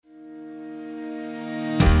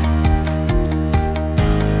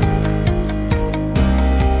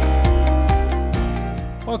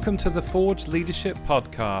Welcome to the Forge Leadership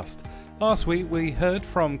Podcast. Last week we heard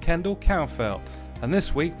from Kendell Kauffeldt, and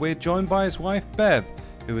this week we're joined by his wife Bev,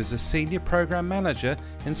 who is a Senior Program Manager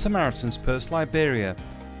in Samaritan's Purse, Liberia.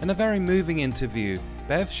 In a very moving interview,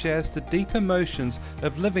 Bev shares the deep emotions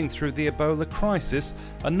of living through the Ebola crisis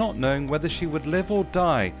and not knowing whether she would live or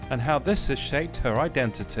die, and how this has shaped her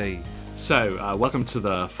identity. So, welcome to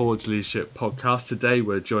the Forge Leadership Podcast. Today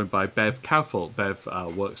we're joined by Bev Kauffeldt. Bev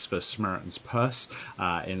works for Samaritan's Purse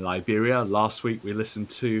in Liberia. Last week we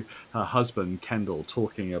listened to her husband, Kendell,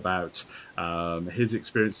 talking about his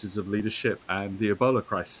experiences of leadership and the Ebola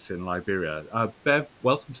crisis in Liberia. Bev,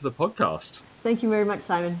 welcome to the podcast. Thank you very much,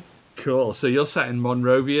 Simon. Cool. So you're sat in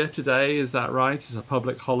Monrovia today, is that right? It's a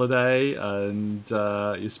public holiday, and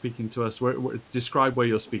you're speaking to us. Describe where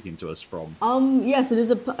you're speaking to us from. Yes, it is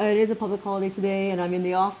a public holiday today, and I'm in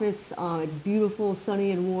the office. It's beautiful, sunny,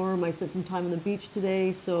 and warm. I spent some time on the beach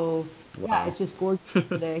today, so wow. Yeah, it's just gorgeous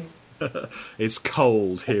today. It's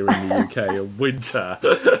cold here in the UK in winter.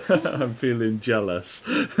 I'm feeling jealous.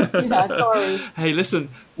 Yeah, sorry. Hey, listen,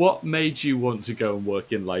 what made you want to go and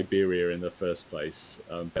work in Liberia in the first place?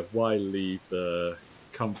 Why leave the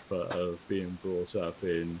comfort of being brought up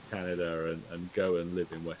in Canada and go and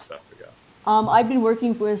live in West Africa? I've been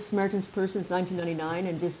working with Samaritan's Purse since 1999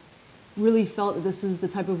 and just really felt that this is the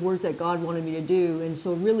type of work that God wanted me to do. And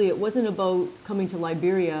so really it wasn't about coming to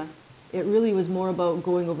Liberia. It really was more about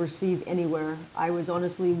going overseas anywhere. I was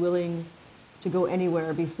honestly willing to go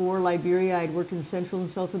anywhere. Before Liberia, I'd worked in Central and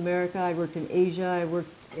South America. I worked in Asia. I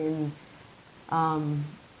worked in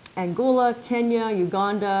Angola, Kenya,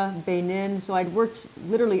 Uganda, Benin. So I'd worked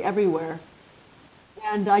literally everywhere.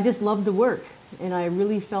 And I just loved the work. And I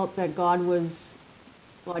really felt that God was,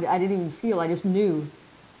 well, I didn't even feel, I just knew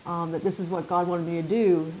that this is what God wanted me to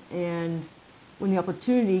do. And when the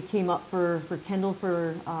opportunity came up for Kendell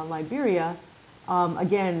for Liberia,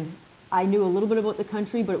 again, I knew a little bit about the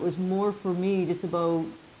country, but it was more for me just about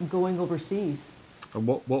going overseas. And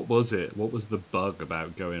what was it? What was the bug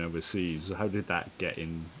about going overseas? How did that get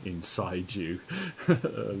inside you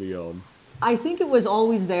early on? I think it was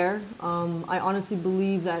always there. I honestly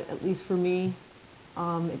believe that, at least for me,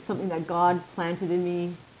 it's something that God planted in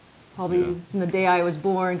me probably from the day I was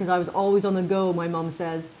born, because I was always on the go, my mom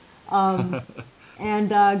says.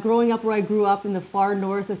 And growing up where I grew up in the far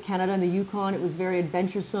north of Canada in the Yukon, it was very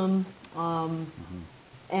adventuresome.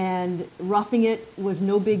 And roughing it was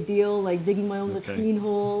no big deal, like digging my own latrine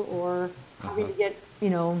hole or having to get,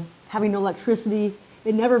 having no electricity.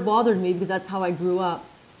 It never bothered me because that's how I grew up.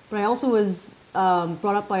 But I also was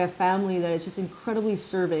brought up by a family that is just incredibly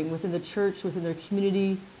serving within the church, within their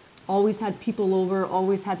community, always had people over,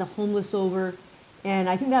 always had the homeless over. And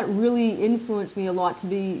I think that really influenced me a lot to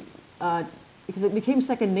be, because it became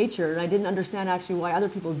second nature, and I didn't understand actually why other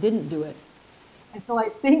people didn't do it. And so I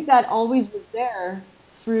think that always was there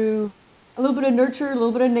through a little bit of nurture, a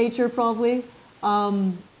little bit of nature probably.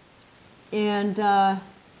 I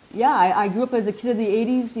grew up as a kid of the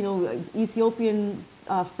 80s, Ethiopian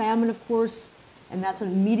famine, of course, and that's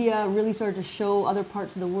when media really started to show other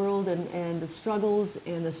parts of the world and the struggles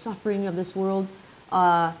and the suffering of this world.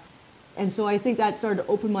 And so I think that started to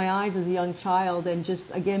open my eyes as a young child, and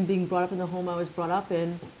just, again, being brought up in the home I was brought up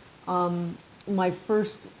in. My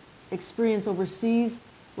first experience overseas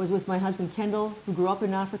was with my husband, Kendell, who grew up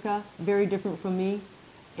in Africa, very different from me.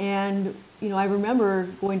 And, I remember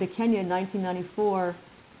going to Kenya in 1994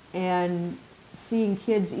 and seeing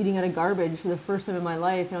kids eating out of garbage for the first time in my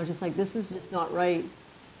life. And I was just like, this is just not right.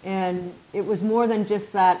 And it was more than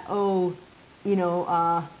just that,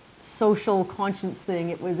 social conscience thing.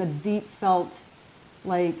 It was a deep felt,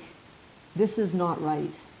 like, this is not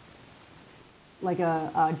right. Like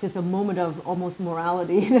just a moment of almost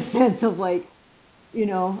morality, in a sense of like,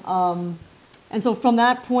 and so from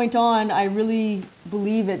that point on, I really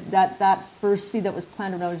believe that first seed that was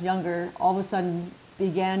planted when I was younger, all of a sudden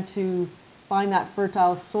began to find that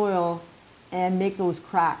fertile soil and make those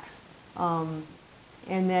cracks.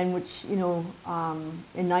 And then, which, in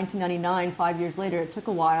 1999, 5 years later, it took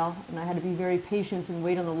a while, and I had to be very patient and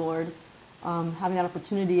wait on the Lord. Having that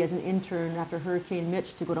opportunity as an intern after Hurricane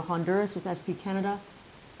Mitch to go to Honduras with SP Canada,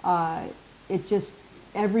 it just,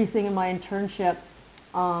 everything in my internship,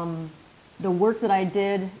 the work that I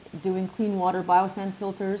did doing clean water biosand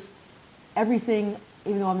filters, everything,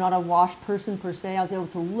 even though I'm not a wash person per se, I was able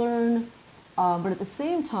to learn. But at the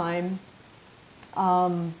same time,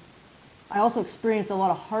 I also experienced a lot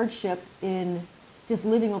of hardship in just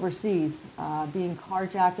living overseas, being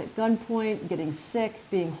carjacked at gunpoint, getting sick,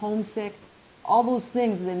 being homesick, all those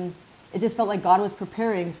things. And it just felt like God was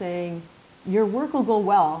preparing, saying, your work will go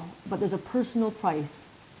well, but there's a personal price,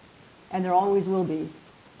 and there always will be.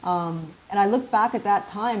 And I look back at that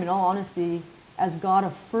time, in all honesty, as God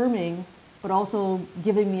affirming, but also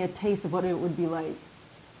giving me a taste of what it would be like.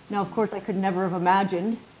 Now, of course, I could never have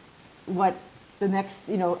imagined what the next,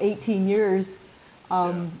 18 years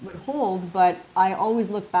would hold, but I always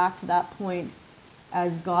look back to that point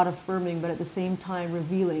as God affirming, but at the same time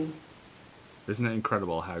revealing. Isn't it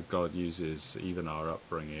incredible how God uses even our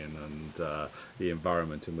upbringing and the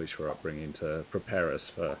environment in which we're upbringing to prepare us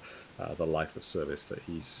for the life of service that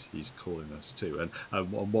He's calling us to? And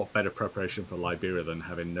what better preparation for Liberia than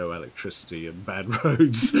having no electricity and bad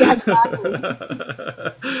roads? Yeah, exactly.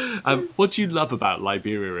 What do you love about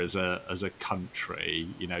Liberia as a country?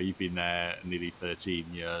 You've been there nearly 13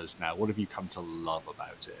 years now. What have you come to love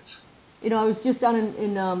about it? I was just down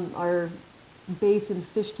in our base in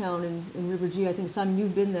Fishtown in River G. I think, Simon,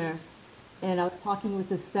 you've been there. And I was talking with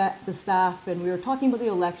the staff, and we were talking about the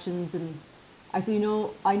elections, and I said,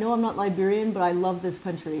 I know I'm not Liberian, but I love this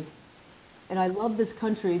country. And I love this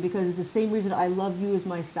country because it's the same reason I love you as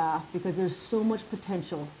my staff, because there's so much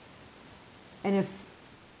potential. And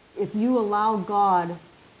if you allow God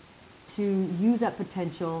to use that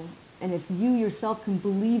potential, and if you yourself can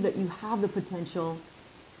believe that you have the potential,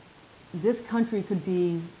 this country could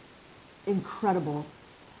be incredible.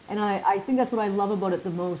 And I think that's what I love about it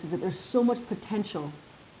the most, is that there's so much potential.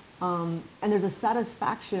 And there's a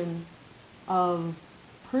satisfaction of,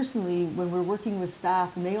 personally, when we're working with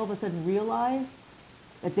staff and they all of a sudden realize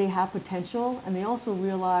that they have potential, and they also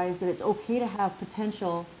realize that it's okay to have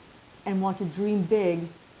potential and want to dream big,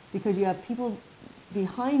 because you have people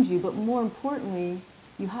behind you, but more importantly,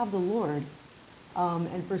 you have the Lord.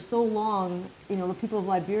 And for so long, the people of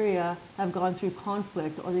Liberia have gone through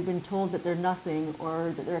conflict, or they've been told that they're nothing,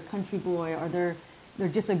 or that they're a country boy, or they're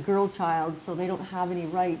just a girl child, so they don't have any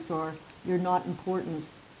rights, or you're not important.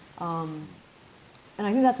 And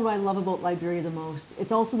I think that's what I love about Liberia the most.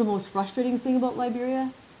 It's also the most frustrating thing about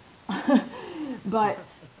Liberia. But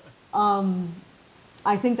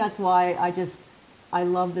I think that's why I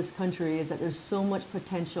love this country, is that there's so much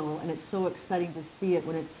potential, and it's so exciting to see it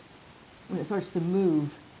when it starts to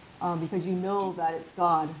move, because you know that it's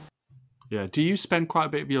God. Yeah. Do you spend quite a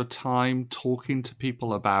bit of your time talking to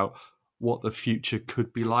people about what the future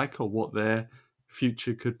could be like, or what their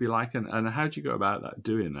future could be like? And how do you go about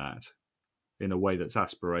doing that in a way that's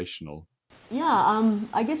aspirational? Yeah,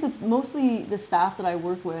 I guess with mostly the staff that I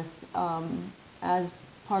work with, as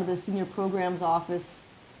part of the senior programs office,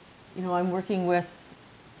 I'm working with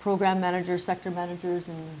program managers, sector managers,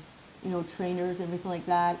 and trainers and everything like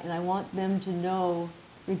that. And I want them to know,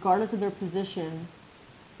 regardless of their position,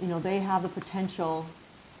 they have the potential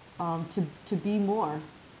to be more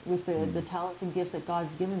with the talents and gifts that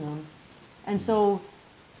God's given them. And so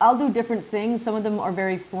I'll do different things. Some of them are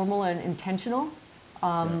very formal and intentional.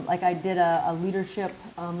 Like I did a leadership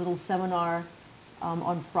little seminar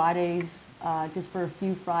on Fridays, just for a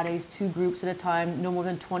few Fridays, 2 groups at a time, no more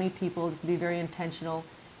than 20 people, just to be very intentional,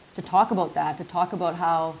 to talk about that, to talk about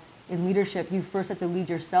how in leadership you first have to lead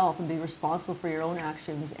yourself and be responsible for your own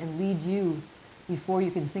actions and lead you before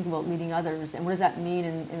you can think about leading others. And what does that mean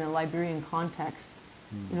in a Liberian context?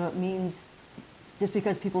 It means just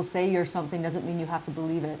because people say you're something doesn't mean you have to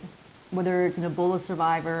believe it. Whether it's an Ebola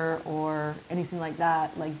survivor or anything like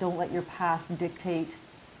that, like, don't let your past dictate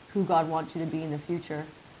who God wants you to be in the future.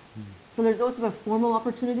 So there's those type of formal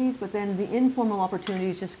opportunities, but then the informal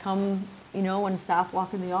opportunities just come, when staff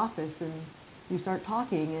walk in the office and you start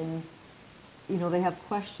talking, and they have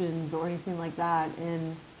questions or anything like that,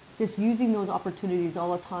 and just using those opportunities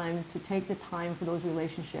all the time to take the time for those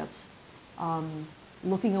relationships,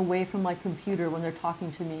 looking away from my computer when they're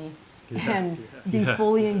talking to me, and be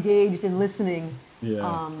fully engaged and listening,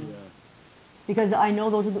 because I know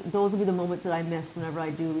those will be the moments that I miss whenever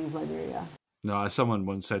I do leave Liberia. No, as someone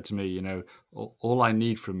once said to me, all I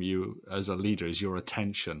need from you as a leader is your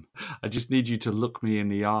attention. I just need you to look me in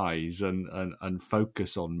the eyes and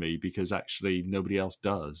focus on me, because actually nobody else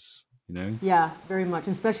does, Yeah, very much.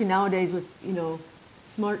 Especially nowadays with,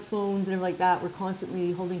 smartphones and everything like that, we're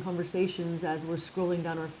constantly holding conversations as we're scrolling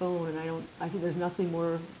down our phone, and I think there's nothing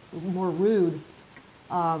more rude.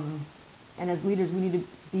 And as leaders, we need to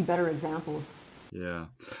be better examples. Yeah.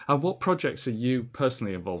 And what projects are you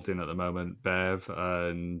personally involved in at the moment, Bev?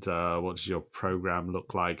 And what does your program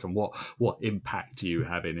look like? And what impact do you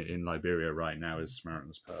have in Liberia right now as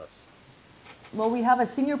Samaritan's Purse? Well, we have a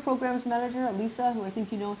senior programs manager, Lisa, who I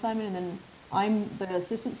think you know, Simon, and then I'm the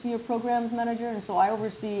assistant senior programs manager, and so I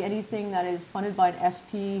oversee anything that is funded by an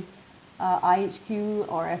SP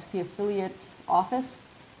IHQ or SP affiliate office.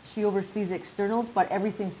 She oversees externals, but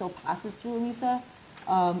everything still passes through Lisa.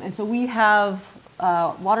 And so we have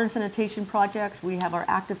water and sanitation projects. We have our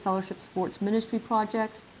active fellowship sports ministry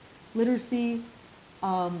projects, literacy.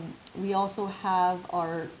 We also have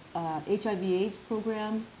our HIV/AIDS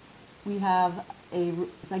program. We have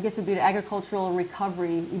I guess it'd be an agricultural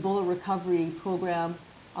recovery, Ebola recovery program,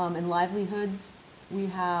 and livelihoods. We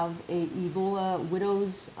have a Ebola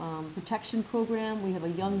widows protection program. We have a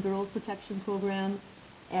young girls protection program,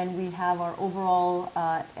 and we have our overall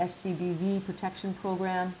SGBV protection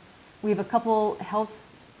program. We have a couple health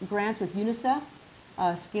grants with UNICEF,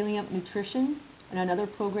 Scaling Up Nutrition, and another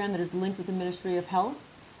program that is linked with the Ministry of Health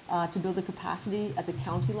to build the capacity at the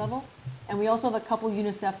county level. And we also have a couple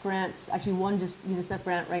UNICEF grants, actually one just UNICEF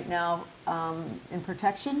grant right now in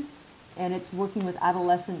protection, and it's working with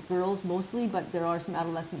adolescent girls mostly, but there are some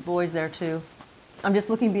adolescent boys there too. I'm just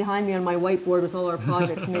looking behind me on my whiteboard with all our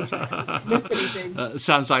projects to make sure I haven't missed anything.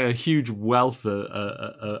 Sounds like a huge wealth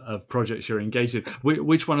of projects you're engaged in.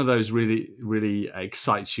 Which one of those really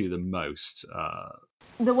excites you the most?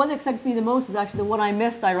 The one that excites me the most is actually the one I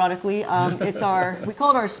missed, ironically. We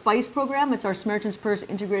call it our SPICE program. It's our Samaritan's Purse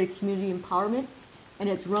Integrated Community Empowerment, and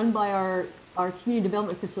it's run by our community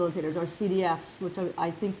development facilitators, our CDFs, which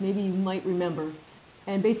I think maybe you might remember.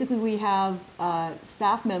 And basically we have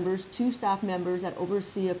two staff members that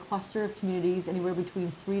oversee a cluster of communities, anywhere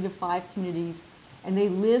between 3 to 5 communities, and they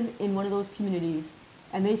live in one of those communities,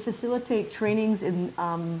 and they facilitate trainings in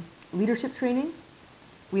leadership training.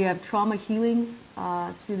 We have trauma healing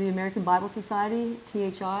through the American Bible Society,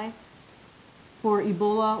 THI, for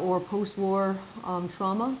Ebola or post-war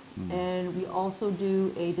trauma, and we also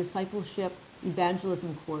do a discipleship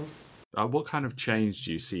evangelism course. What kind of change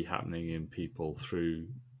do you see happening in people through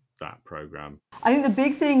that program? I think the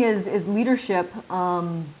big thing is leadership.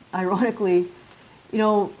 Ironically,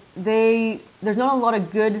 there's not a lot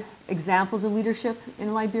of good examples of leadership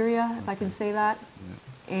in Liberia, if I can say that.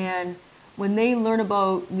 Yeah. And when they learn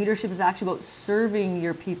about leadership is actually about serving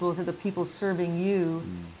your people instead of the people serving you,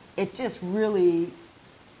 it just really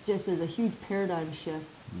is a huge paradigm shift.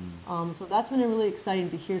 So that's been really exciting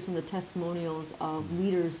to hear some of the testimonials of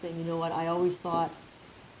leaders saying, you know what, I always thought,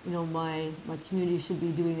 my community should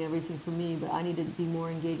be doing everything for me, but I need to be more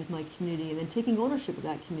engaged with my community, and then taking ownership of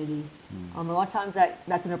that community. A lot of times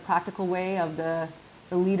that's in a practical way of the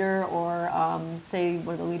leader, or say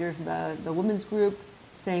one of the leaders of the women's group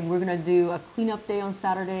saying we're going to do a cleanup day on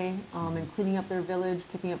Saturday, and cleaning up their village,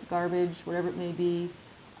 picking up garbage, whatever it may be.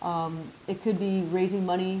 It could be raising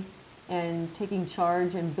money and taking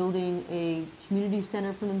charge and building a community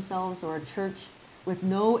center for themselves, or a church with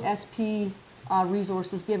no SP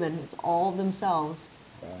resources given. It's all themselves.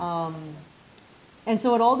 And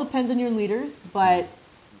so it all depends on your leaders, but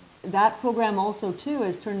that program also too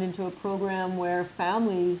has turned into a program where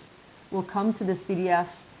families will come to the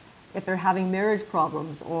CDFs if they're having marriage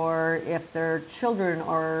problems, or if their children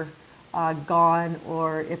are gone,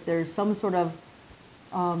 or if there's some sort of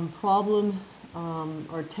problem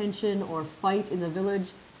or tension or fight in the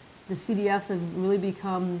village. The CDFs have really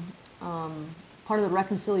become part of the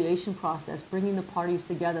reconciliation process, bringing the parties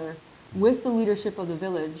together with the leadership of the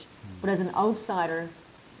village, but as an outsider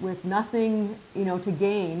with nothing, to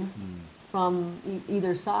gain from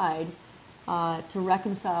either side, to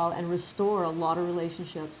reconcile and restore a lot of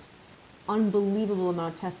relationships. Unbelievable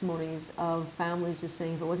amount of testimonies of families just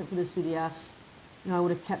saying, if it wasn't for the CDFs, I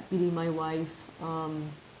would have kept beating my wife.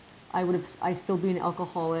 I still be an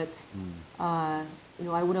alcoholic. I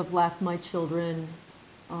would have left my children.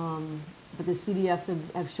 But the CDFs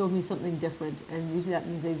have showed me something different, and usually that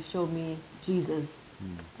means they've showed me Jesus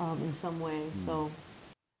in some way. So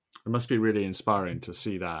it must be really inspiring to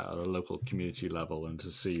see that at a local community level, and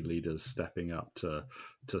to see leaders stepping up to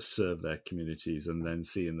serve their communities, and then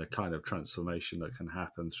seeing the kind of transformation that can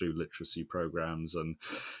happen through literacy programs and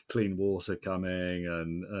clean water coming,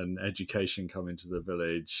 and education coming to the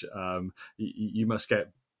village. You must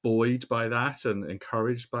get buoyed by that and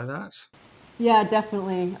encouraged by that. Yeah,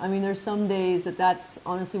 definitely. I mean, there's some days that's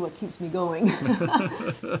honestly what keeps me going.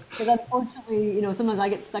 Because unfortunately, sometimes I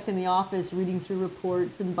get stuck in the office reading through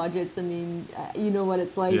reports and budgets. I mean, you know what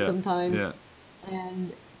it's like sometimes. Yeah.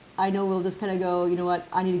 And I know we'll just kind of go, you know what,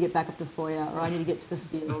 I need to get back up to FOIA, or I need to get to the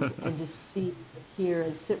field and just see, hear,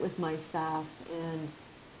 and sit with my staff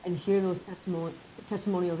and hear those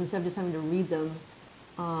testimonials instead of just having to read them.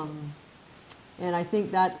 And I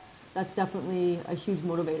think that's that's definitely a huge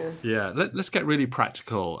motivator. Yeah, let's get really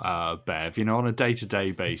practical, Bev. On a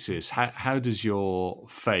day-to-day basis, how does your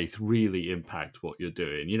faith really impact what you're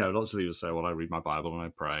doing? Lots of people say, well, I read my Bible and I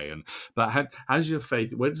pray, but how's your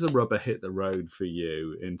faith, where does the rubber hit the road for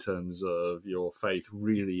you in terms of your faith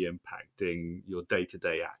really impacting your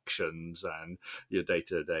day-to-day actions and your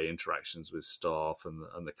day-to-day interactions with staff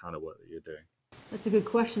and the kind of work that you're doing? That's a good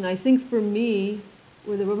question. I think for me,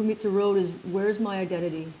 where the rubber meets the road is, where's my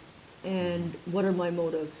identity? And what are my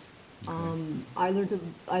motives? Okay. I learned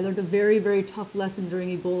a very, very tough lesson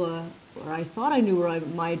during Ebola, where I thought I knew where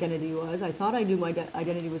my identity was. I thought I knew my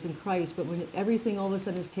identity was in Christ, but when everything all of a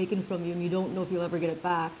sudden is taken from you and you don't know if you'll ever get it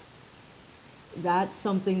back, that's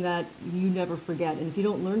something that you never forget. And if you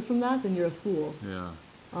don't learn from that, then you're a fool. Yeah.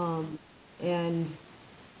 And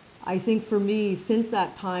I think for me, since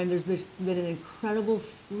that time, there's been an incredible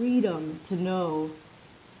freedom to know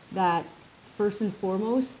that first and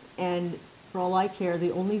foremost, and for all I care,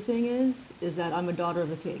 the only thing is that I'm a daughter of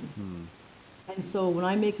the King. And so when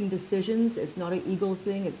I'm making decisions, it's not an ego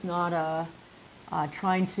thing. It's not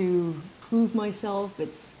trying to prove myself.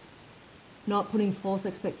 It's not putting false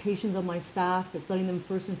expectations on my staff. It's letting them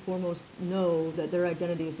first and foremost know that their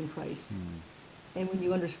identity is in Christ. And when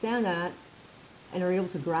you understand that and are able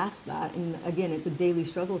to grasp that, and again, it's a daily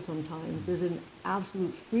struggle sometimes, there's an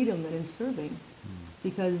absolute freedom that in serving.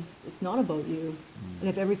 Because it's not about you. And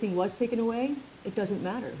if everything was taken away, it doesn't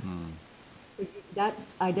matter. That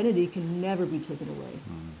identity can never be taken away.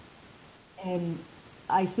 And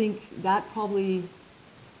I think that probably,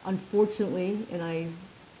 unfortunately, and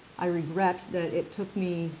I regret that it took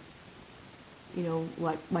me,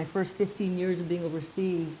 my first 15 years of being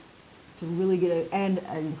overseas to really get an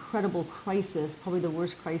incredible crisis, probably the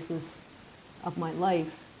worst crisis of my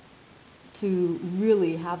life, to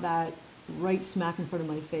really have that right smack in front of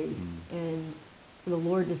my face, and for the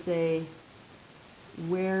Lord to say,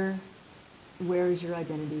 where is your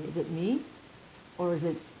identity? Is it me, or is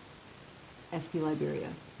it SP Liberia?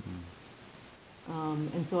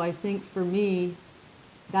 And so I think for me,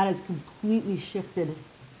 that has completely shifted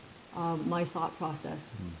my thought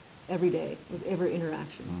process every day with every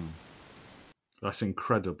interaction. That's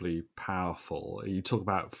incredibly powerful. You talk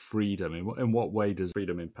about freedom. In what way does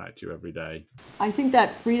freedom impact you every day? I think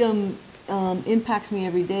that freedom impacts me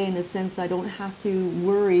every day in the sense I don't have to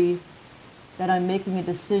worry that I'm making a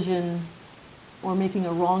decision or making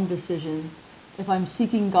a wrong decision. If I'm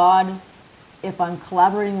seeking God, if I'm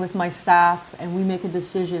collaborating with my staff and we make a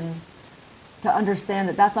decision, to understand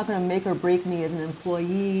that that's not going to make or break me as an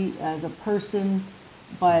employee, as a person,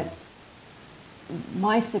 but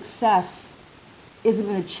my success isn't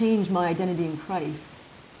going to change my identity in Christ.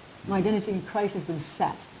 My identity in Christ has been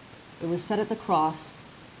set. It was set at the cross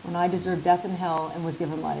when I deserved death and hell and was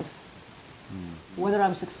given life. Whether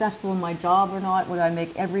I'm successful in my job or not, whether I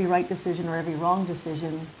make every right decision or every wrong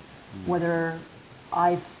decision, whether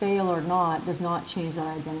I fail or not, does not change that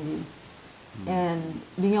identity. And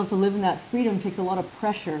being able to live in that freedom takes a lot of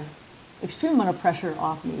pressure, extreme amount of pressure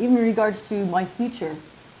off me, even in regards to my future.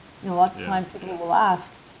 Lots of times people will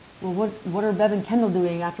ask, well, what are Bev and Kendell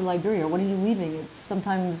doing after Liberia? When are you leaving? It's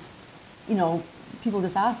sometimes, people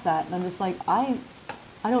just ask that, and I'm just like, I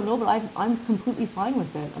don't know, but I'm completely fine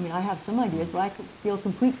with it. I mean, I have some ideas, but I could feel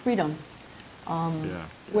complete freedom.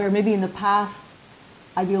 Where maybe in the past,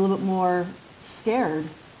 I'd be a little bit more scared.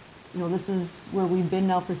 This is where we've been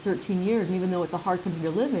now for 13 years, and even though it's a hard country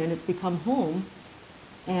to live in, it's become home,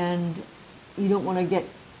 and you don't want to get,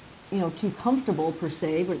 too comfortable per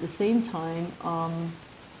se, but at the same time,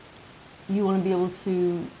 you want to be able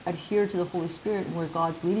to adhere to the Holy Spirit and where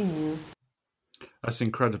God's leading you. That's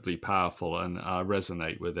incredibly powerful, and I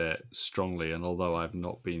resonate with it strongly. And although I've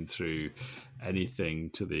not been through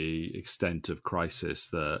anything to the extent of crisis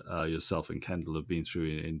that yourself and Kendell have been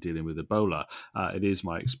through in dealing with Ebola, it is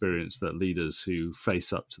my experience that leaders who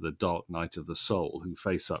face up to the dark night of the soul, who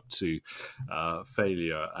face up to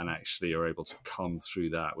failure and actually are able to come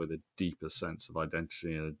through that with a deeper sense of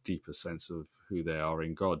identity and a deeper sense of who they are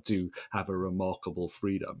in God, do have a remarkable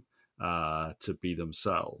freedom to be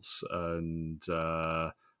themselves. And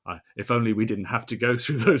if only we didn't have to go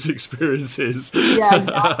through those experiences. Yeah,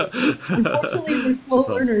 exactly. Unfortunately, we're slow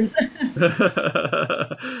learners.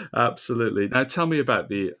 Absolutely. Now, tell me about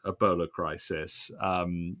the Ebola crisis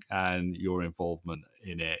and your involvement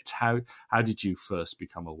in it. How did you first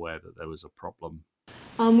become aware that there was a problem?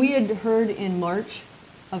 We had heard in March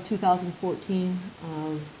of 2014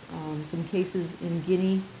 of some cases in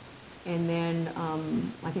Guinea. And then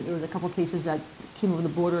I think there was a couple cases that came over the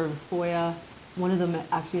border of Foya. One of them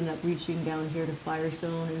actually ended up reaching down here to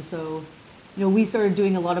Firestone. And so, we started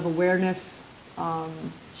doing a lot of awareness,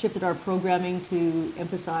 shifted our programming to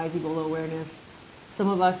emphasize Ebola awareness. Some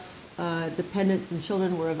of us, dependents and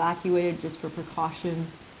children, were evacuated just for precaution.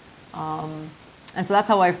 And so that's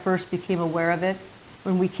how I first became aware of it.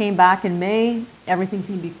 When we came back in May, everything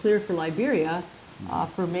seemed to be clear for Liberia.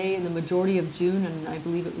 For May and the majority of June, and I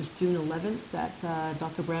believe it was June 11th, that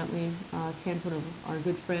Dr. Brantley, Kent, one of our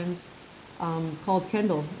good friends, called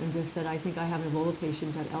Kendell and just said, I think I have an Ebola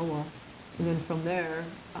patient at Elwa. And then from there,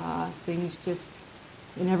 things just,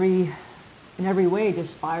 in every way,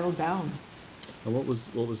 just spiraled down. And what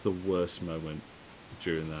was the worst moment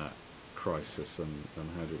during that crisis, and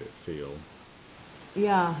how did it feel?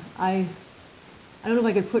 Yeah, I don't know if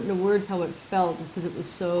I could put into words how it felt, just because it was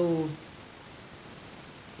so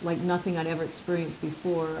like nothing I'd ever experienced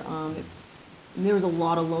before. There was a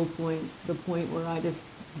lot of low points, to the point where I just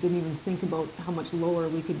didn't even think about how much lower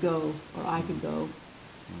we could go, or I could go.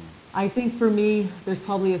 I think for me, there's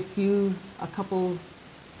probably a couple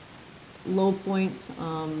low points.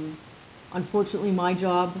 Unfortunately, my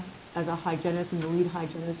job as a hygienist and the lead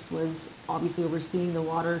hygienist was obviously overseeing the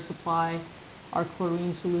water supply, our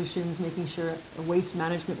chlorine solutions, making sure the waste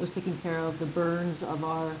management was taken care of, the burns of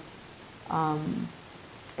our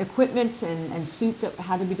equipment and suits that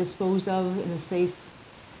had to be disposed of in a safe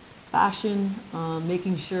fashion,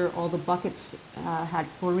 making sure all the buckets had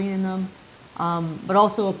chlorine in them. But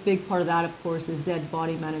also a big part of that, of course, is dead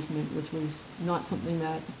body management, which was not something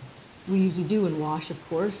that we usually do in WASH, of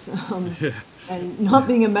course. And not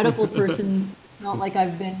being a medical person, not like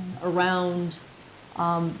I've been around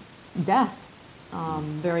death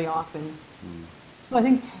very often. So I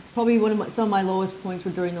think probably some of my lowest points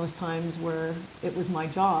were during those times where it was my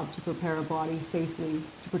job to prepare a body safely,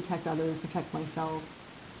 to protect others, protect myself.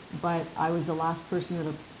 But I was the last person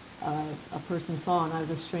that a person saw, and I was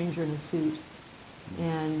a stranger in a suit.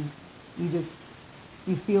 And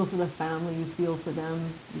you feel for the family, you feel for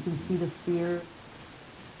them, you can see the fear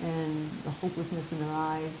and the hopelessness in their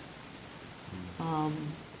eyes.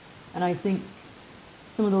 And I think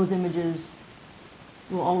some of those images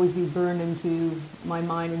will always be burned into my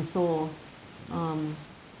mind and soul.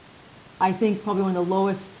 I think probably one of the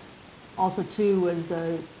lowest also too was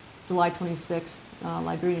the July 26th,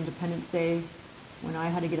 Liberian Independence Day, when I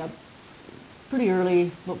had to get up pretty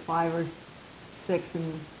early, about 5 or 6,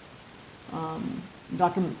 and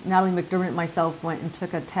Dr. Natalie McDermott and myself went and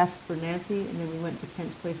took a test for Nancy, and then we went to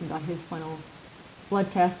Kent's place and got his final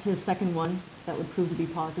blood test, his second one, that would prove to be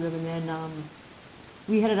positive. And then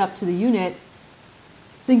we headed up to the unit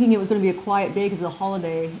thinking it was going to be a quiet day because of the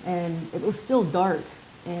holiday, and it was still dark,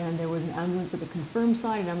 and there was an ambulance at the confirmed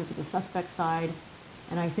side, an ambulance at the suspect side,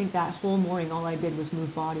 and I think that whole morning all I did was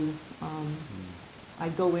move bodies.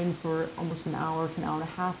 I'd go in for almost an hour to an hour and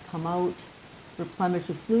a half, come out, replenish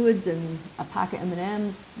with fluids and a pack of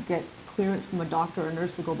M&Ms, get clearance from a doctor or a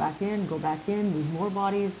nurse to go back in, move more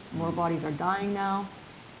bodies are dying now,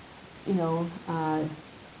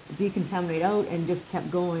 decontaminate out, and just kept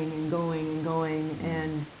going and going and going.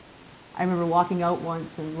 And I remember walking out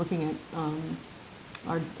once and looking at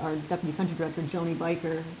our deputy country director, Joni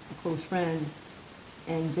Biker, a close friend,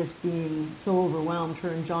 and just being so overwhelmed. Her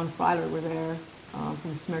and John Freiler were there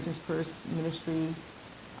from Samaritan's Purse Ministry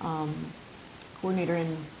coordinator,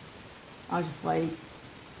 and I was just like,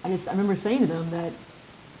 I remember saying to them that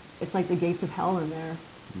it's like the gates of hell in there,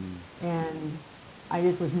 and I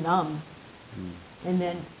just was numb. And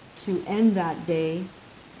then to end that day,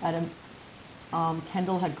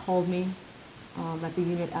 Kendell had called me at the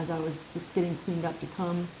unit as I was just getting cleaned up to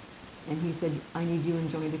come, and he said, I need you and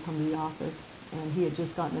Joni to come to the office. And he had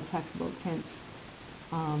just gotten a text about Kent's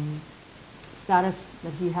status,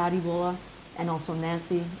 that he had Ebola, and also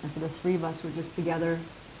Nancy, and so the three of us were just together,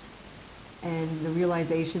 and the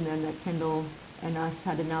realization then that Kendell and us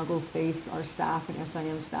had to now go face our staff and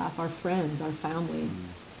SIM staff, our friends, our family,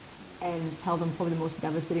 and tell them probably the most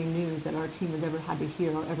devastating news that our team has ever had to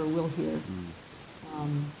hear or ever will hear.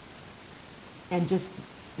 And just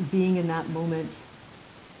being in that moment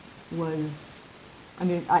was,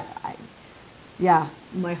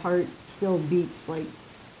 my heart still beats like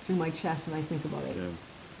through my chest when I think about it.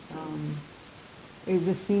 It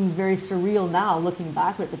just seems very surreal now looking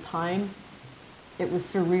back, but at the time it was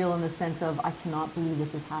surreal in the sense of I cannot believe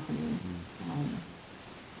this is happening.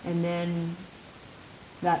 And then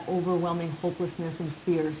that overwhelming hopelessness and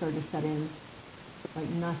fear started to set in, like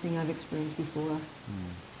nothing I've experienced before.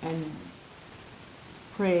 And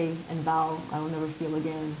pray and vow I will never feel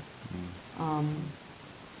again. I'm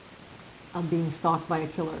being stalked by a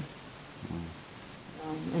killer.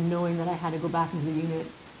 And knowing that I had to go back into the unit,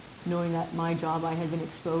 knowing that my job, I had been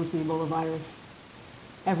exposed to the Ebola virus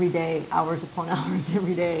every day, hours upon hours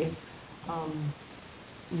every day.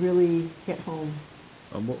 really hit home.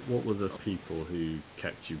 And what were the people who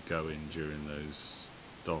kept you going during those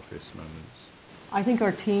darkest moments? I think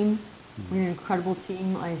our team, we had an incredible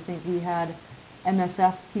team. I think we had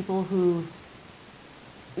MSF people who,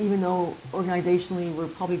 even though organizationally we're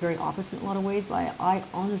probably very opposite in a lot of ways, but I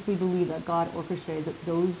honestly believe that God orchestrated that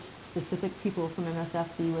those specific people from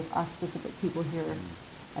MSF be with us specific people here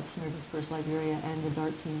at Samaritan's Purse Liberia and the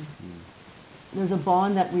DART team. There's a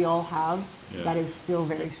bond that we all have that is still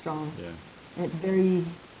very strong. Yeah. And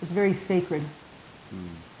it's very sacred.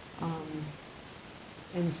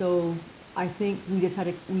 And so I think we just had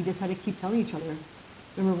to keep telling each other.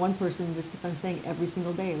 Remember, one person just kept on saying every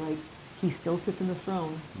single day, like, he still sits in the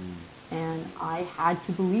throne. And I had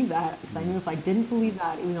to believe that, because I knew if I didn't believe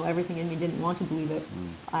that, even though everything in me didn't want to believe it,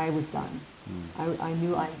 I was done. I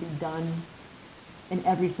knew I'd be done in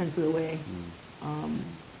every sense of the way.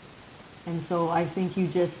 And so I think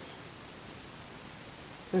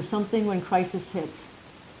there's something when crisis hits,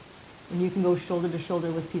 and you can go shoulder to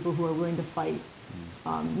shoulder with people who are willing to fight.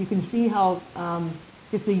 You can see how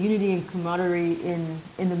just the unity and camaraderie in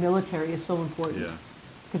the military is so important.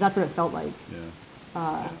 Because that's what it felt like.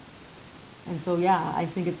 And so, I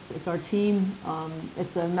think it's our team.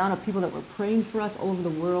 It's the amount of people that were praying for us all over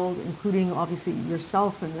the world, including obviously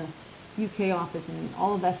yourself and the UK office and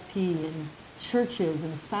all of SP and churches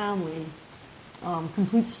and family,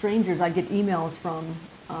 complete strangers I get emails from.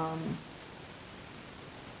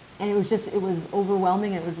 And it was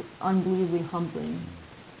overwhelming. It was unbelievably humbling.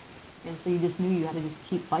 And so you just knew you had to just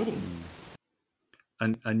keep fighting.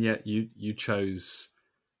 And yet you chose,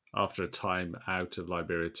 after a time out of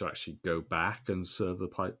Liberia, to actually go back and serve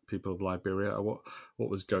the people of Liberia. What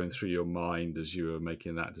was going through your mind as you were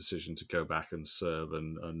making that decision to go back and serve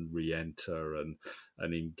and re-enter and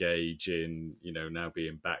engage in, now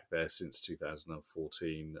being back there since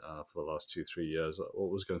 2014 for the last 2-3 years?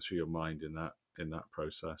 What was going through your mind in that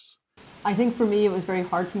process? I think for me it was very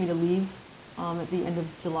hard for me to leave at the end of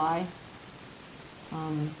July,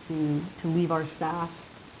 to leave our staff.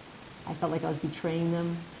 I felt like I was betraying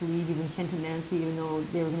them to leave, even Kent and Nancy, even though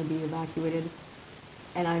they were going to be evacuated.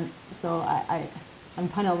 And I'm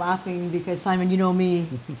kind of laughing because, Simon, you know me,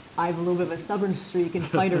 I have a little bit of a stubborn streak and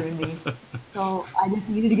fighter in me. So I just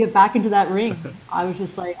needed to get back into that ring. I was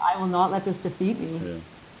just like, I will not let this defeat me.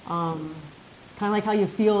 It's kind of like how you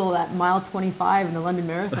feel at mile 25 in the London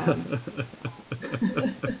Marathon.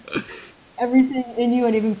 Everything in you,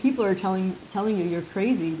 and even people are telling you you're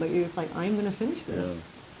crazy, but you're just like, I'm going to finish this.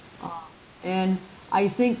 And I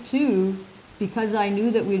think, too, because I knew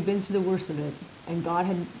that we had been through the worst of it, and God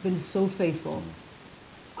had been so faithful,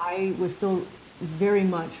 I was still very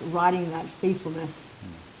much riding that faithfulness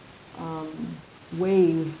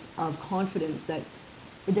wave of confidence that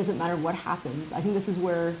it doesn't matter what happens. I think this is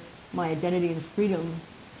where my identity and freedom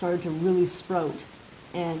started to really sprout.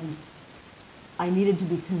 And I needed to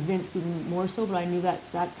be convinced even more so, but I knew that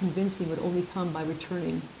that convincing would only come by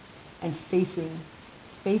returning and facing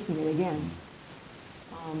it again.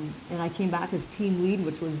 And I came back as team lead,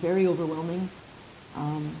 which was very overwhelming.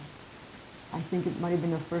 I think it might have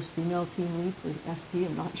been the first female team lead for SP,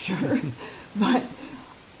 I'm not sure. But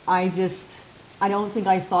I don't think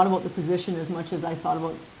I thought about the position as much as I thought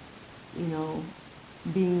about,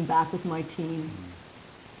 being back with my team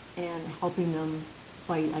and helping them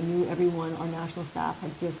fight. I knew everyone, our national staff,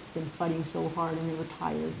 had just been fighting so hard and they were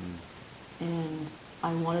tired. And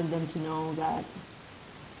I wanted them to know that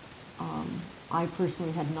I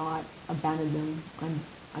personally had not abandoned them.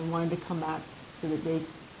 I wanted to come back so that they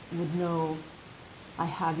would know, I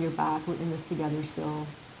have your back, we're in this together still,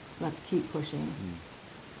 let's keep pushing.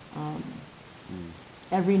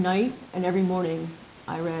 Every night and every morning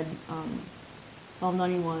I read Psalm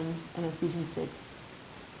 91 and Ephesians 6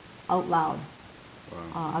 out loud.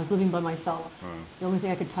 I was living by myself. The only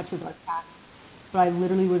thing I could touch was our cat, but I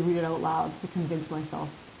literally would read it out loud to convince myself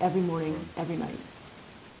every morning, every night.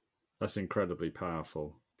 That's incredibly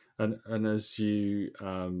powerful. And as you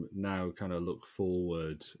now kind of look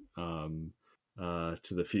forward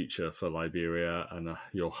to the future for Liberia and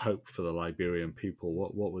your hope for the Liberian people,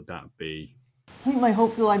 what would that be? I think my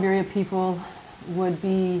hope for the Liberian people would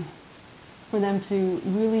be for them to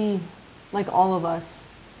really, like all of us,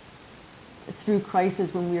 through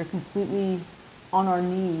crisis when we are completely on our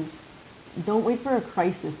knees, don't wait for a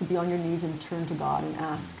crisis to be on your knees and turn to God and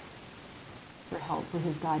ask for help, for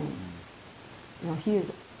his guidance. He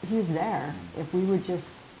is there. If we would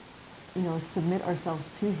just, submit ourselves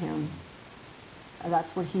to him,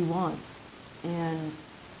 that's what he wants. And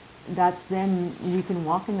that's then we can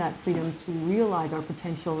walk in that freedom to realize our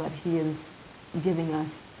potential that he is giving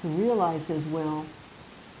us, to realize his will,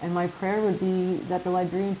 And my prayer would be that the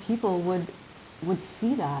Liberian people would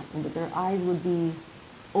see that, and that their eyes would be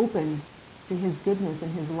open to his goodness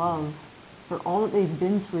and his love for all that they've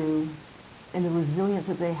been through and the resilience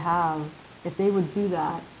that they have. If they would do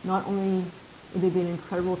that, not only would they be an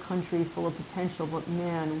incredible country full of potential, but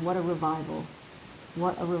man, what a revival.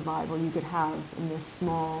 What a revival you could have in this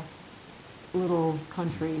small little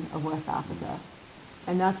country of West Africa.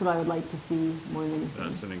 And that's what I would like to see more than anything.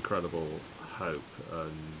 That's an incredible hope.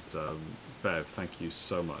 And Bev, thank you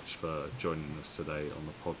so much for joining us today on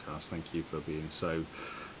the podcast. Thank you for being so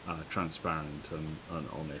transparent and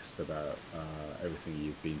honest about everything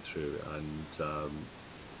you've been through. And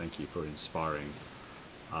thank you for inspiring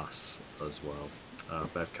us as well.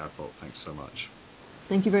 Bev Kauffeldt, thanks so much.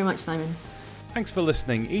 Thank you very much, Simon. Thanks for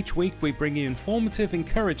listening. Each week we bring you informative,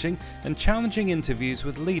 encouraging and challenging interviews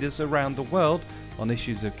with leaders around the world on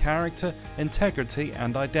issues of character, integrity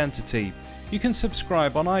and identity. You can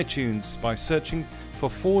subscribe on iTunes by searching for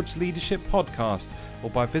Forge Leadership Podcast or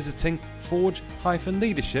by visiting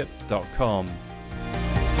forge-leadership.com.